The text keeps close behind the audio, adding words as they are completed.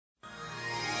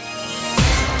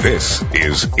This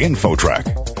is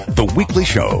InfoTrack, the weekly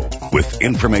show with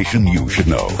information you should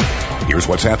know. Here's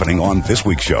what's happening on this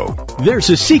week's show. There's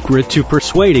a secret to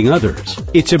persuading others.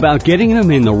 It's about getting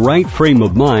them in the right frame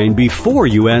of mind before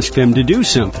you ask them to do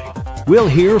something. We'll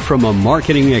hear from a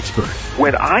marketing expert.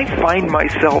 When I find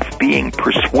myself being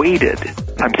persuaded,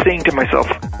 I'm saying to myself,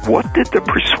 what did the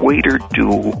persuader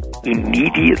do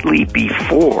immediately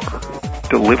before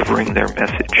delivering their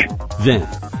message? Then,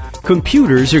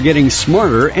 computers are getting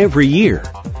smarter every year.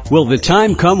 Will the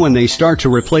time come when they start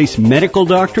to replace medical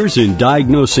doctors in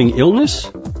diagnosing illness?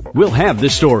 We'll have the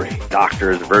story.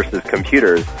 Doctors versus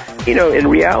computers. You know, in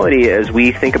reality, as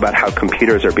we think about how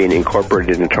computers are being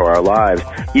incorporated into our lives,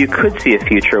 you could see a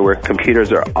future where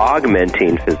computers are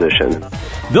augmenting physicians.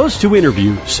 Those two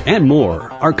interviews and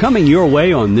more are coming your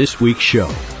way on this week's show.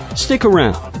 Stick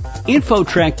around.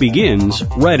 InfoTrack begins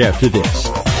right after this.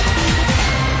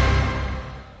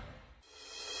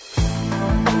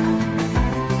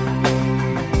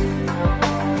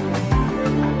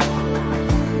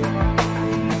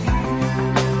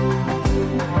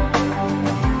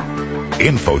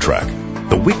 InfoTrack,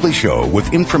 the weekly show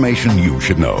with information you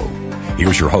should know.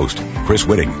 Here's your host, Chris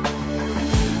Whitting.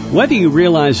 Whether you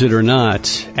realize it or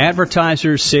not,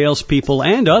 advertisers, salespeople,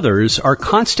 and others are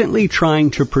constantly trying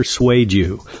to persuade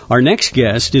you. Our next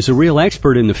guest is a real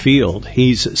expert in the field.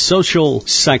 He's a social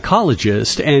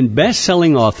psychologist and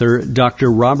best-selling author,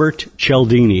 Dr. Robert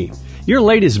Cialdini. Your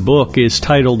latest book is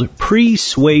titled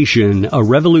Pre-Suasion, A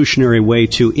Revolutionary Way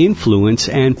to Influence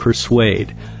and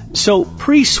Persuade. So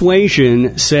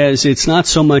persuasion says it's not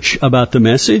so much about the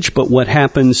message, but what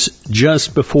happens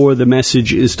just before the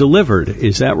message is delivered.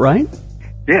 Is that right?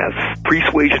 Yes.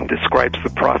 Persuasion describes the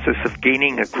process of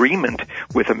gaining agreement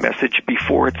with a message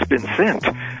before it's been sent.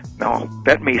 Now,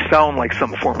 that may sound like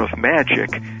some form of magic,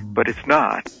 but it's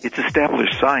not. It's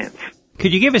established science.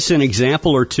 Could you give us an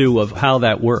example or two of how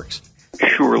that works?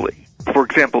 Surely. For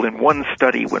example, in one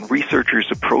study, when researchers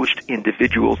approached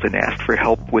individuals and asked for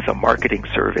help with a marketing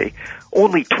survey,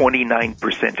 only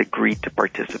 29% agreed to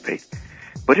participate.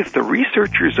 But if the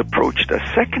researchers approached a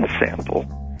second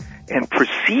sample and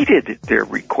preceded their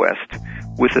request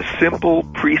with a simple,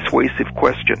 persuasive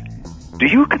question, do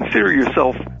you consider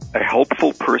yourself a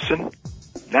helpful person?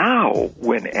 Now,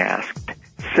 when asked,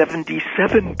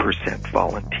 77%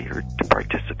 volunteered to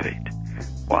participate.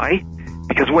 Why?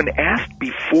 Because when asked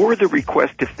before the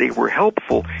request if they were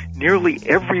helpful, nearly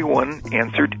everyone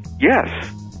answered yes.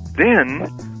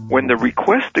 Then, when the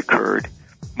request occurred,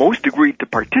 most agreed to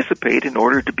participate in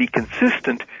order to be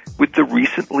consistent with the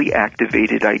recently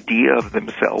activated idea of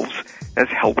themselves as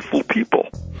helpful people.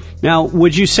 Now,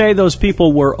 would you say those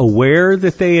people were aware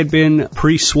that they had been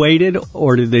persuaded,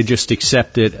 or did they just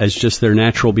accept it as just their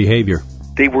natural behavior?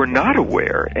 They were not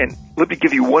aware, and let me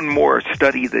give you one more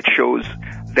study that shows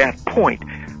that point.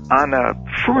 On a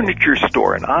furniture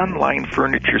store, an online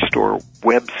furniture store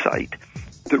website,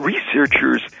 the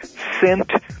researchers sent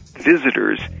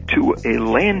visitors to a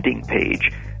landing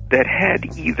page that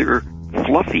had either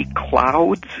fluffy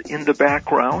clouds in the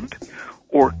background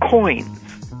or coins.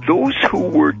 Those who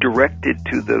were directed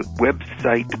to the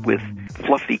website with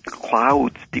fluffy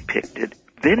clouds depicted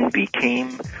then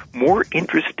became more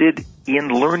interested in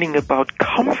learning about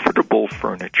comfortable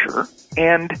furniture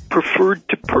and preferred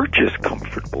to purchase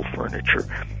comfortable furniture.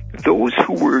 Those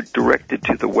who were directed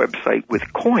to the website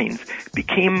with coins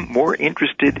became more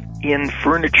interested in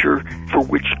furniture for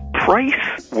which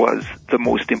price was the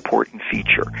most important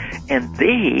feature, and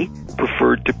they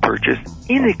preferred to purchase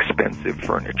inexpensive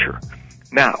furniture.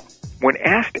 Now, when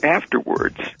asked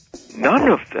afterwards, none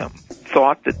of them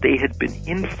thought that they had been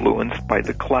influenced by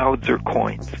the clouds or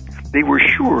coins. They were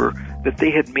sure that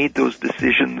they had made those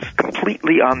decisions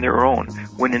completely on their own,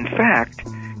 when in fact,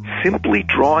 simply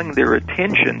drawing their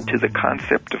attention to the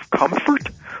concept of comfort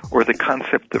or the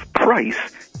concept of price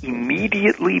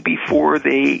immediately before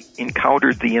they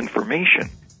encountered the information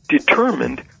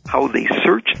determined how they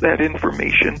searched that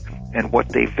information and what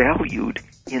they valued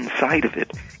inside of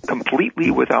it, completely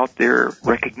without their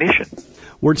recognition.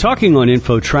 We're talking on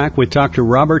InfoTrack with Dr.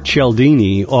 Robert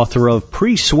Cialdini, author of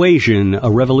Persuasion, A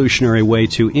Revolutionary Way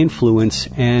to Influence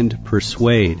and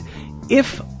Persuade.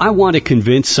 If I want to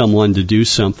convince someone to do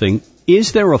something,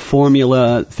 is there a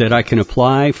formula that I can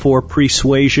apply for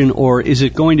persuasion, or is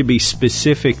it going to be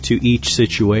specific to each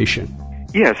situation?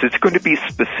 Yes, it's going to be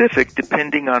specific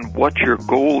depending on what your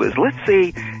goal is. Let's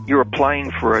say you're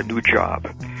applying for a new job.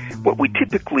 What we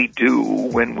typically do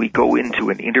when we go into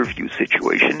an interview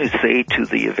situation is say to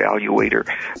the evaluator,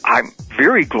 I'm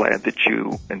very glad that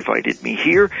you invited me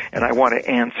here, and I want to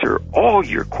answer all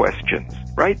your questions,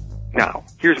 right? Now,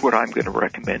 here's what I'm going to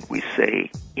recommend we say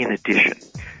in addition.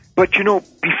 But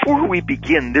before we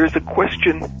begin, there's a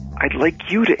question I'd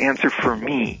like you to answer for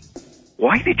me.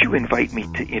 Why did you invite me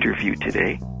to interview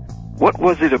today? What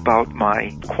was it about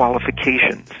my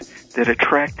qualifications that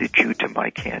attracted you to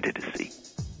my candidacy?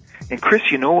 And Chris,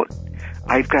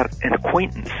 I've got an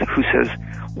acquaintance who says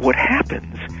what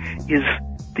happens is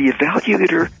the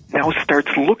evaluator now starts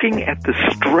looking at the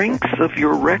strengths of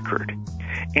your record,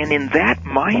 and in that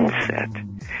mindset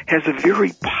has a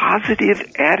very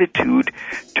positive attitude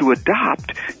to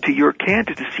adopt to your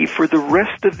candidacy for the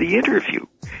rest of the interview.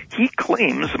 He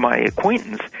claims, my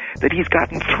acquaintance, that he's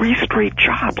gotten 3 straight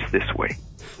jobs this way.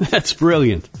 That's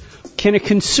brilliant. Can a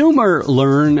consumer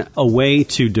learn a way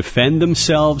to defend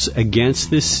themselves against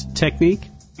this technique?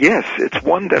 Yes, it's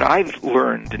one that I've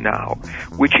learned now,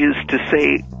 which is to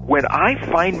say, when I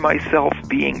find myself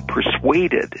being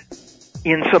persuaded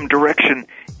in some direction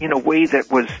in a way that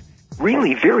was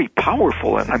really very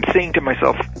powerful, and I'm saying to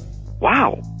myself,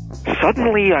 wow,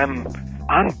 suddenly I'm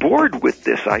on board with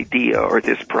this idea or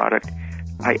this product,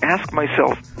 I ask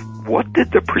myself, what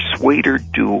did the persuader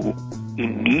do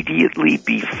immediately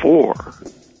before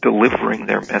delivering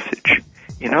their message?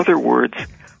 In other words,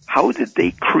 how did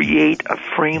they create a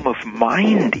frame of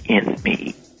mind in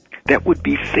me that would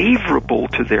be favorable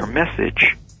to their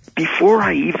message before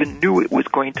I even knew it was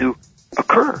going to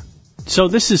occur? So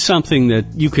this is something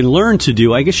that you can learn to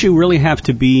do. I guess you really have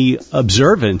to be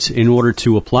observant in order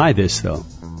to apply this, though.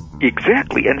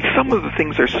 Exactly. And some of the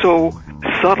things are so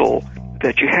subtle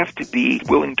that you have to be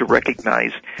willing to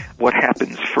recognize what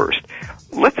happens first.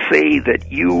 Let's say that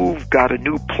you've got a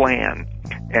new plan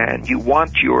and you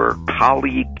want your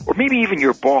colleague or maybe even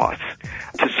your boss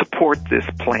to support this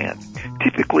plan.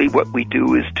 Typically what we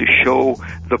do is to show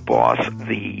the boss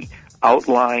the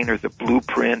outline or the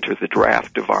blueprint or the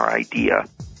draft of our idea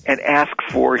and ask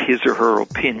for his or her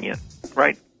opinion,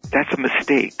 right? That's a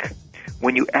mistake.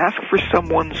 When you ask for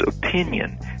someone's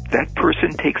opinion, that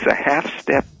person takes a half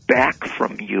step back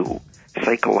from you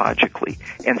psychologically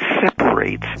and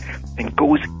separates and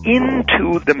goes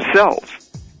into themselves.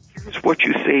 Here's what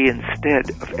you say instead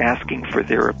of asking for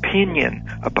their opinion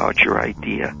about your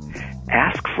idea.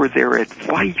 Ask for their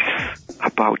advice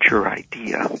about your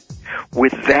idea.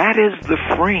 With that as the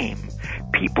frame,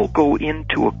 people go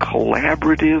into a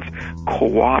collaborative,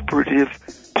 cooperative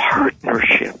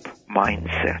partnership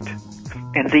mindset.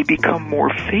 And they become more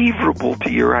favorable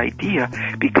to your idea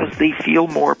because they feel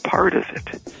more part of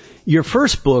it. Your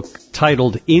first book,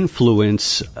 titled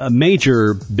Influence, a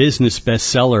major business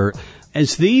bestseller,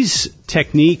 as these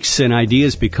techniques and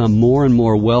ideas become more and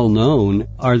more well-known,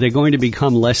 are they going to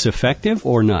become less effective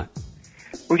or not?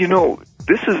 Well,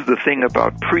 this is the thing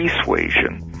about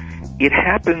persuasion. It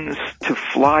happens to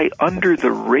fly under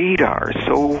the radar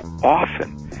so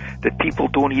often that people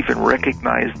don't even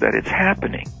recognize that it's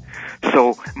happening.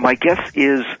 So my guess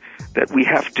is that we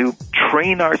have to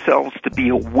train ourselves to be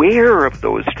aware of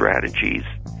those strategies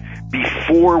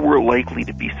before we're likely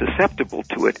to be susceptible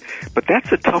to it. But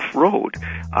that's a tough road.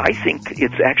 I think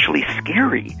it's actually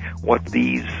scary what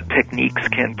these techniques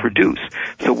can produce.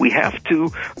 So we have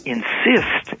to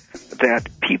insist that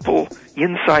people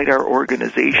inside our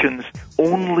organizations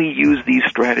only use these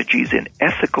strategies in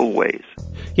ethical ways.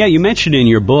 Yeah, you mentioned in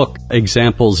your book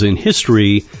examples in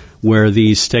history where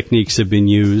these techniques have been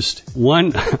used. One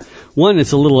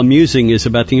that's a little amusing is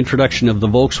about the introduction of the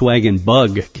Volkswagen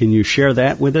Bug. Can you share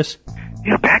that with us?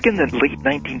 Back in the late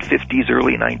 1950s,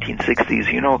 early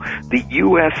 1960s, the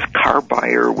U.S. car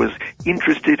buyer was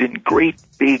interested in great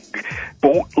big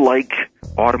boat-like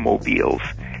automobiles.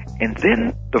 And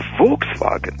then the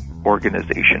Volkswagen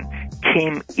organization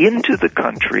came into the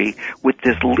country with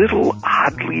this little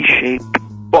oddly shaped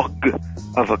bug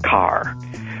of a car,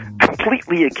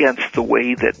 completely against the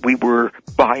way that we were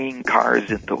buying cars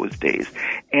in those days.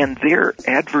 And their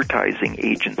advertising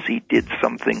agency did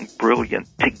something brilliant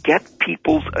to get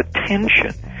people's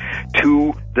attention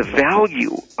to the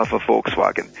value of a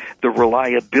Volkswagen, the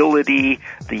reliability,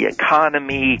 the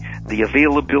economy, the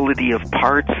availability of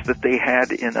parts that they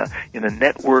had in a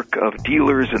network of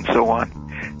dealers and so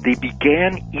on. They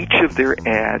began each of their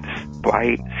ads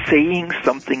by saying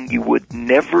something you would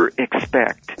never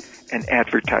expect an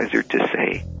advertiser to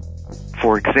say.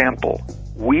 For example,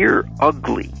 we're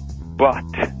ugly, but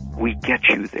we get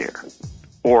you there.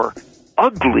 Or,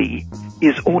 ugly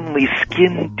is only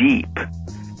skin deep.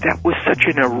 That was such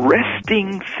an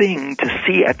arresting thing to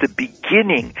see at the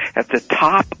beginning, at the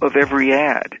top of every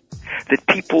ad, that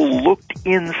people looked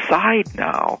inside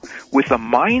now with a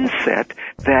mindset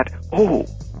that, oh,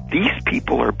 these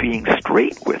people are being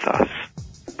straight with us.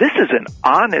 This is an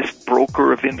honest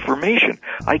broker of information.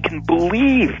 I can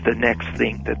believe the next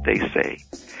thing that they say.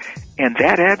 And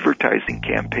that advertising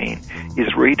campaign is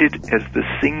rated as the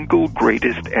single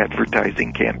greatest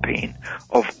advertising campaign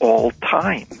of all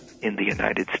time in the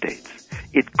United States.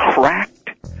 It cracked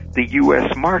the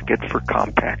U.S. market for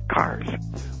compact cars.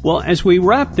 Well, as we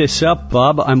wrap this up,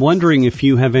 Bob, I'm wondering if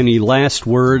you have any last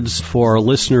words for our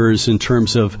listeners in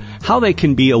terms of how they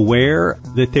can be aware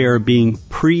that they are being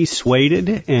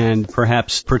persuaded and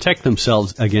perhaps protect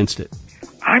themselves against it.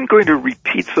 I'm going to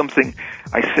repeat something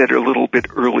I said a little bit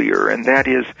earlier, and that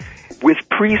is, with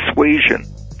persuasion,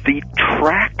 the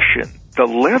traction, the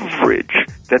leverage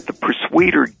that the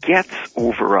persuader gets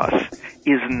over us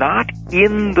is not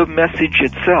in the message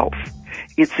itself.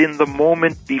 It's in the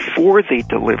moment before they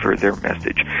deliver their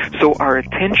message. So our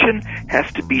attention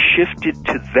has to be shifted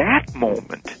to that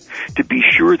moment to be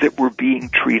sure that we're being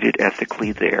treated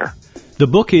ethically there. The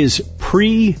book is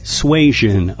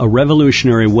Persuasion, A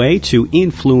Revolutionary Way to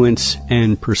Influence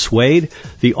and Persuade.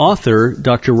 The author,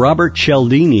 Dr. Robert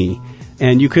Cialdini,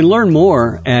 and you can learn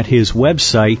more at his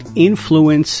website,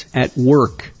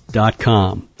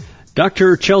 influenceatwork.com.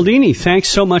 Dr. Cialdini, thanks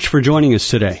so much for joining us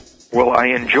today. Well, I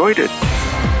enjoyed it.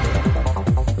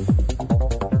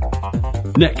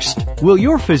 Next, will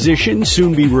your physician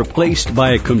soon be replaced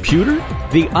by a computer?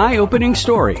 The eye-opening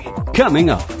story, coming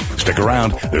up. Stick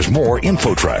around. There's more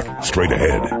InfoTrack straight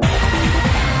ahead.